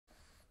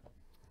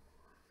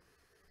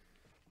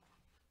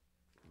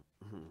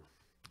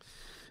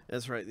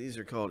That's right. These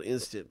are called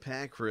instant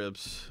pack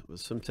rips. But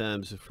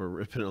sometimes if we're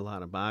ripping a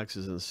lot of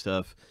boxes and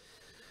stuff,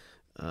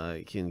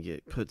 it can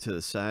get put to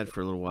the side for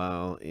a little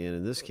while. And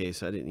in this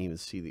case, I didn't even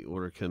see the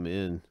order come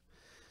in.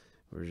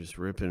 We're just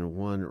ripping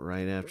one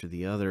right after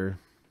the other.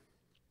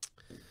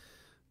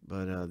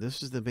 But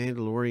this is the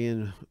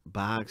Mandalorian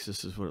box.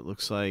 This is what it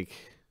looks like.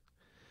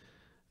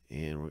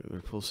 And we're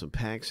going to pull some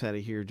packs out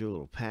of here, do a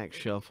little pack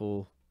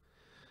shuffle.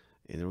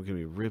 And then we're going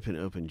to be ripping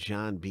open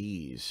John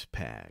B's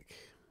pack.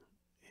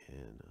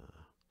 And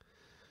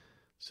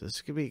so this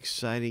is going to be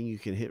exciting. You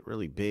can hit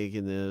really big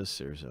in this.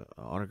 There's an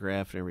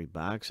autograph in every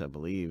box, I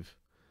believe.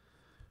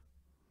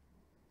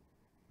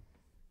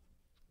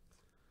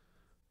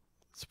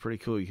 It's pretty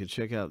cool. You can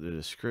check out the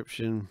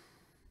description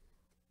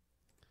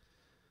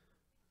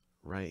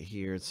right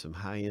here. It's some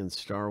high-end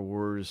Star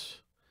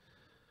Wars.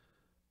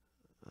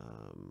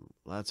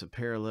 Lots of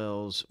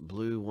parallels.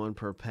 Blue, one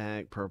per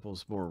pack.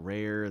 Purple's more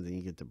rare. Then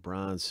you get the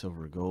bronze,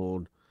 silver,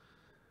 gold.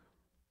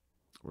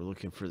 We're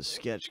looking for the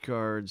sketch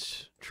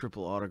cards,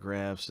 triple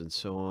autographs, and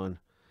so on.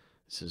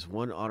 It says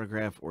one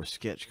autograph or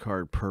sketch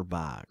card per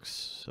box.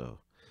 So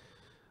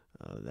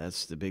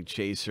that's the big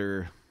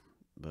chaser.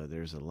 But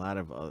there's a lot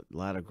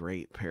of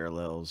great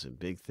parallels and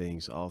big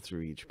things all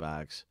through each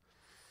box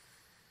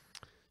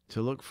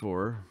to look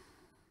for.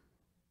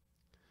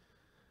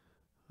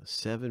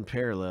 7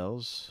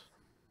 parallels.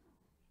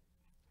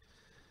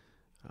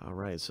 All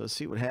right, so let's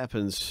see what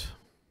happens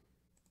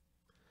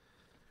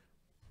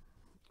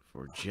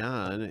for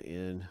John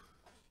in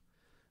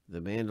The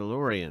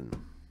Mandalorian.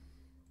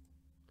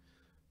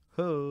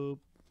 Hope.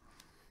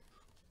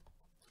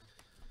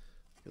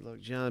 Good luck,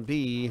 John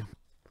B.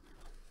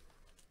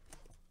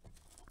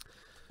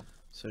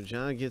 So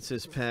John gets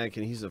his pack,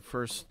 and he's the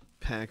first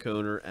pack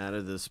owner out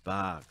of this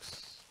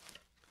box.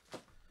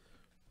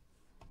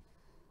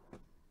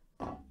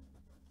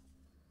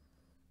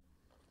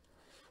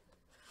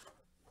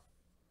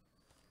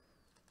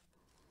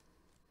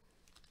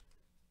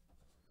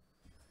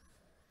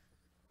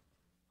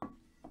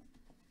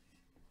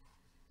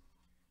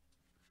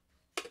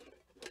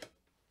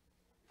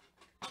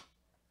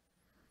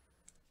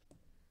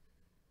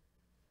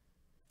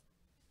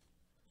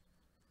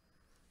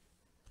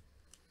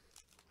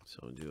 So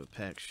I'll do a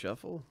pack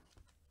shuffle.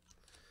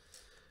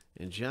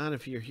 And John,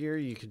 if you're here,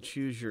 you can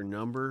choose your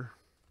number.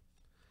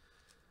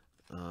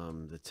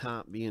 The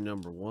top being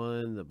number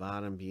 1, the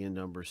bottom being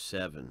number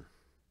 7.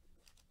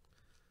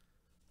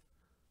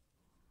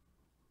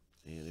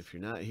 And if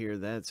you're not here,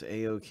 that's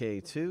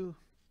A-OK too.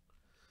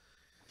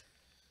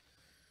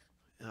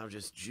 I'll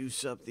just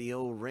juice up the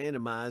old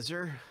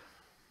randomizer.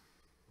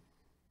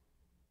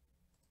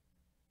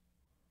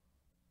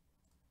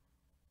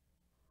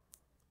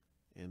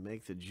 And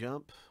make the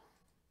jump.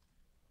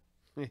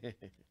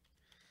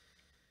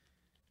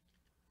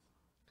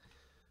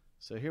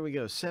 So here we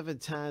go. 7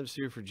 times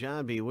through for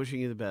John B.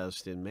 Wishing you the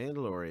best in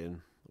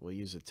Mandalorian. We'll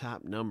use a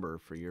top number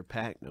for your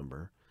pack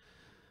number.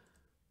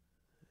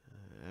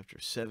 After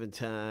 7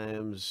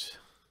 times,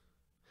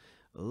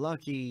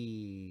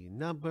 lucky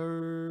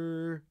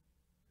number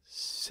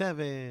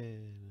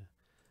 7.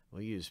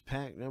 We'll use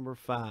pack number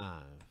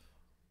 5.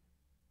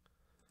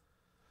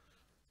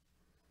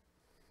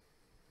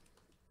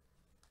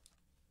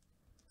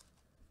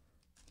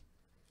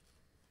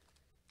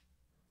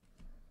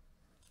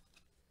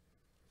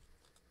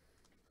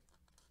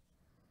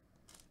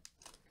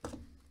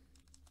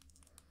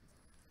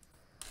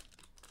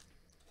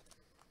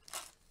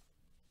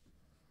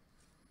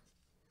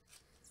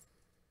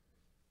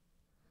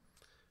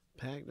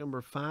 Pack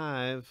number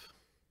 5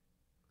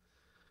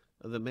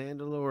 of The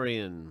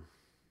Mandalorian.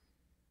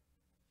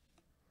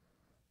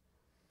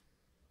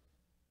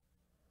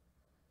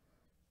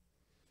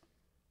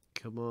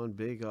 Come on,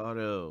 big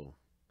auto.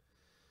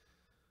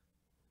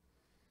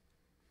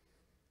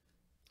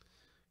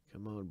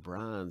 Come on,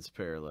 bronze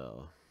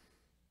parallel.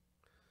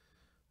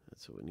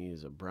 That's what we need,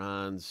 is a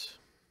bronze.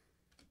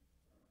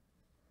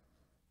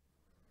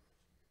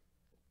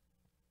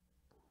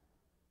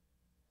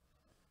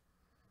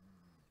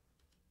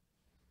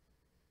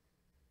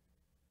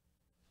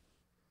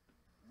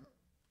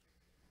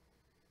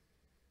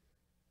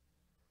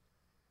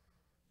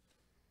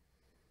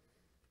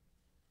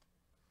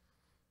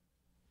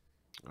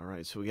 All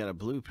right, so we got a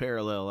blue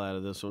parallel out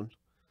of this one.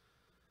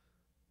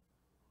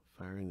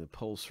 Firing the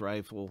pulse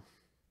rifle.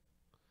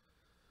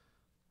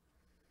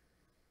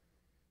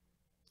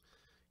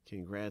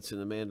 Congrats in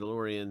The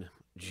Mandalorian,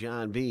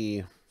 John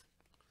B.